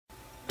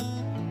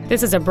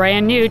This is a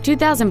brand new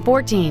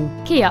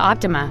 2014 Kia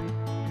Optima.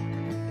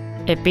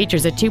 It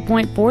features a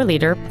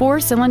 2.4-liter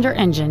four-cylinder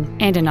engine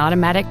and an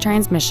automatic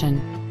transmission.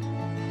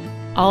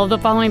 All of the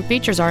following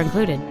features are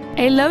included: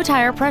 a low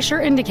tire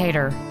pressure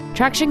indicator,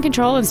 traction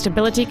control and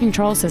stability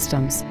control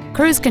systems,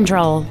 cruise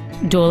control,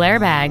 dual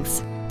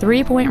airbags,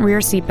 3-point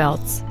rear seat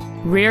belts,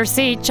 rear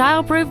seat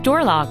child-proof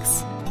door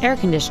locks, air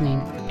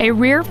conditioning, a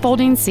rear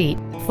folding seat,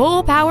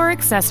 full power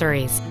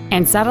accessories,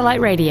 and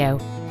satellite radio.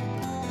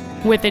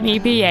 With an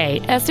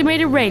EPA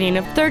estimated rating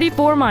of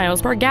 34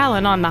 miles per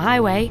gallon on the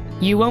highway,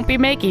 you won't be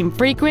making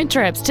frequent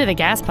trips to the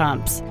gas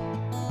pumps.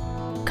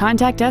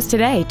 Contact us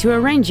today to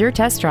arrange your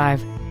test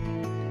drive.